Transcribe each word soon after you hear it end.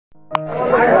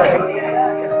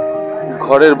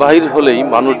ঘরের বাহির হলেই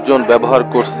মানুষজন ব্যবহার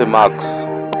করছে মাস্ক।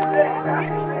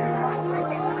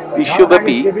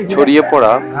 বিশ্বব্যাপী ছড়িয়ে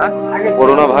পড়া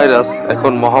করোনা ভাইরাস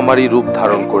এখন মহামারী রূপ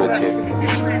ধারণ করেছে।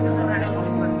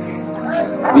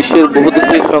 বিশ্বের বহু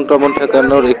দেশে সংক্রমণ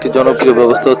ঠেকানোর একটি জনপ্রিয়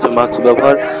ব্যবস্থা হচ্ছে মাস্ক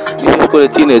ব্যবহার। বিশেষ করে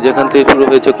চীনে, যেখান থেকে শুরু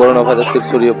হয়েছে করোনা ভাইরাসের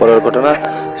ছড়িয়ে পড়ার ঘটনা,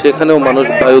 সেখানেও মানুষ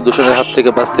বায়ু দূষণের হাত থেকে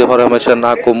বাঁচতে হরহামেশা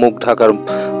নাক ও মুখ ঢাকার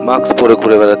মাস্ক পরে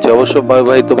ঘুরে বেড়াচ্ছে। অবশ্য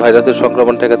বায়ুবাহিত ভাইরাসের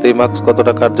সংক্রমণ ঠেকাতে এই মাস্ক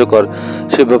কতটা কার্যকর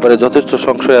সে ব্যাপারে যথেষ্ট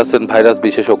সংশয় আছেন ভাইরাস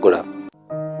বিশেষজ্ঞরা।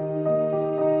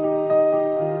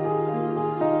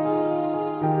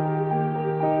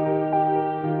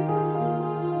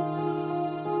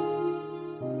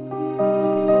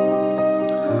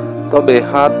 তবে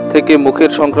হাত থেকে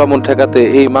মুখের সংক্রমণ ঠেকাতে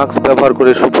এই মাস্ক ব্যবহার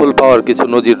করে সুফল পাওয়ার কিছু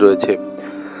নজির রয়েছে।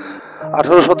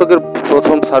 18 শতকের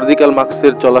প্রথম সার্জিক্যাল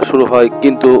মাস্কের চলা শুরু হয়,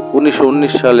 কিন্তু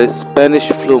 1919 সালে স্প্যানিশ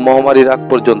ফ্লু মহামারীর আগ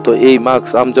পর্যন্ত এই মাস্ক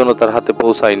আমজনতার হাতে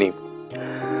পৌঁছায়নি।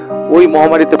 ওই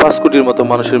মহামারীতে 5 কোটির মতো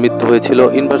মানুষের মৃত্যু হয়েছিল।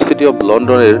 ইউনিভার্সিটি অব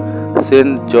লন্ডনের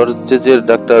সেন্ট জর্জেসের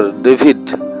ডাক্তার ডেভিড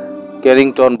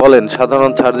ক্যারিংটন বলেন,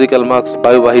 সাধারণ সার্জিক্যাল মাস্ক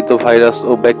বায়ুবাহিত ভাইরাস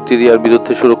ও ব্যাকটেরিয়ার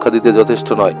বিরুদ্ধে সুরক্ষা দিতে যথেষ্ট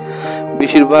নয়।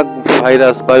 বেশিরভাগ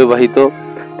ভাইরাস বায়ুবাহিত।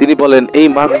 তিনি বলেন, এই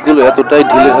মাস্কগুলো এতটাই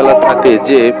ঢিলেঢালা থাকে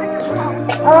যে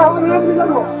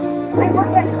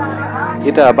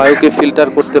এটা বায়ুকে ফিল্টার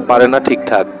করতে পারে না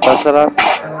ঠিকঠাক। তাছাড়া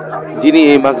যিনি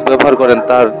এই মাস্ক ব্যবহার করেন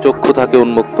তার চক্ষু থাকে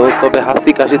উন্মুক্ত। তবে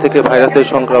হাসি কাশি থেকে ভাইরাসের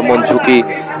সংক্রমণ ঝুঁকি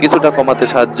কিছুটা কমাতে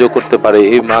সাহায্য করতে পারে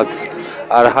এই মাস্ক,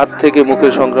 আর হাত থেকে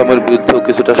মুখের সংক্রমণের বিরুদ্ধেও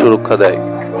কিছুটা সুরক্ষা দেয়।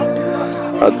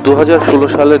 2016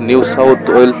 সালের নিউ সাউথ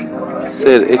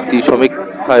ওয়েলসের একটি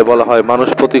সমীক্ষায় বলা হয়, মানুষ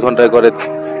প্রতি ঘন্টায় গড়ে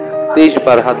 23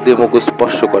 বার হাত দিয়ে মুখ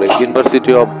স্পর্শ করে।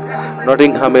 ইউনিভার্সিটি অব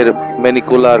নটিংহামের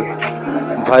মলিকুলার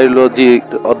ভাইরোলজির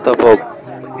অধ্যাপক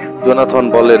জোনাথন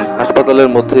বলেন, হাসপাতালের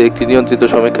মধ্যে একটি নিয়ন্ত্রিত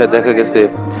সমীক্ষায় দেখা গেছে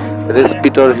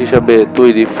রেসপিরেটর হিসাবে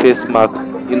তৈরি ফেস মাস্ক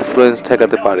ইনফ্লুয়েঞ্জ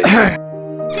ঠেকাতে পারে।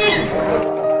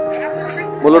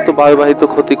 মূলত বায়ুবাহিত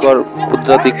ক্ষতিকর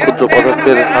ক্ষুদ্র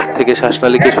পদার্থের হাত থেকে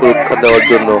শ্বাসনালীকে সুরক্ষা দেওয়ার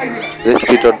জন্য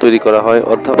রেসপিরেটর তৈরি করা হয়।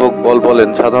 অধ্যাপক বলেন,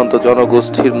 সাধারণত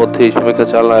জনগোষ্ঠীর মধ্যে এই সমীক্ষা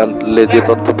চালালে যে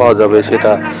তথ্য পাওয়া যাবে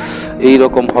সেটা এই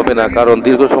রকম হবে না, কারণ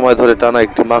দীর্ঘ সময় ধরে টানা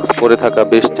একটি মাস্ক পরে থাকা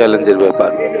বেশ চ্যালেঞ্জের ব্যাপার।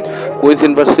 Queen's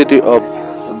university of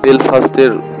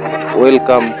বেলফাস্টের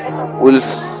welcome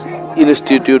Wills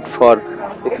institute for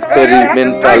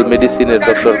experimental মেডিসিনের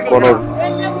ডক্টর কনর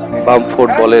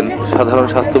বামফোর্ড বলেন, সাধারণ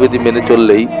স্বাস্থ্যবিধি মেনে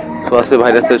চললেই সোয়াসে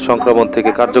ভাইরাসের সংক্রমণ থেকে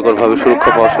কার্যকরভাবে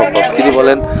সুরক্ষা পাওয়া সম্ভব। তিনি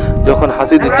বলেন, যখন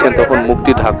হাসি দিচ্ছেন তখন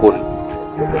মুখটি ঢাকুন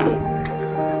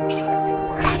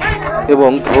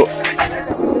এবং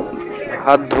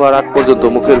হাত ধোয়ার আগ পর্যন্ত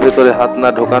মুখের ভেতরে হাত না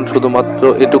ঢোকান। শুধুমাত্র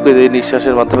এটুকু এই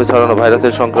নিঃশ্বাসের মাধ্যমে ছড়ানো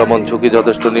ভাইরাসের সংক্রমণ ঝুঁকি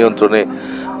যথেষ্ট নিয়ন্ত্রণের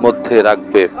মধ্যে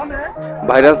রাখবে।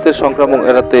 ভাইরাসের সংক্রমণ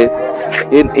এড়াতে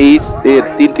এনএইচ এর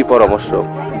 3টি পরামর্শ: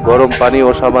 গরম পানি ও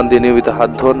সাবান দিয়ে নিয়মিত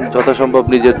হাত ধোন, যথাসম্ভব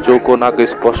নিজের চোখ ও নাক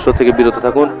স্পর্শ থেকে বিরত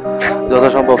থাকুন,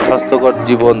 যথাসম্ভব স্বাস্থ্যকর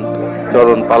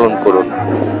জীবনচরণ পালন করুন।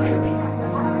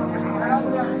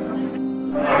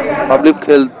 পাবলিক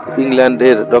হেলথ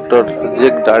ইংল্যান্ডের ডক্টর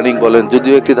জেক ডার্নিং বলেন,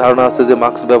 যদিও একটি ধারণা আছে যে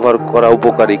মাস্ক ব্যবহার করা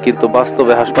উপকারী, কিন্তু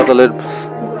বাস্তবে হাসপাতালের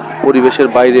পরিবেশের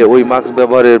বাইরে ওই মাস্ক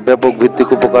ব্যবহারের ব্যাপক ভিত্তিক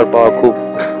উপকার পাওয়া খুব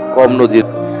কম নজির।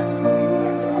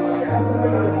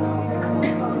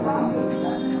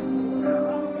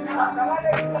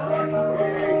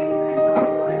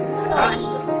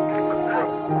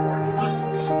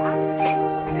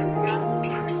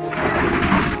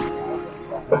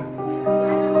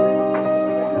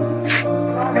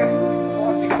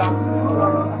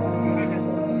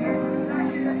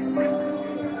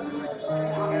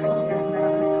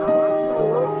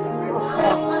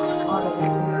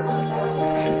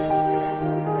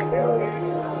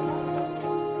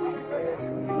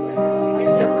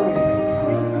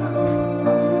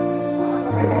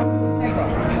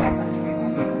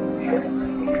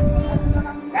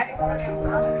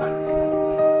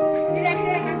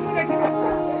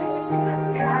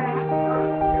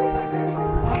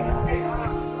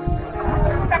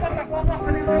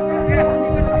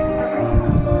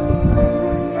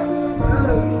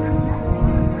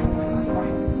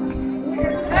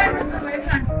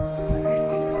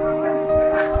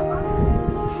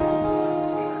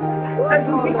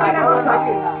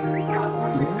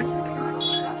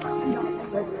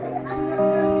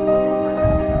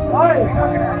 Oi.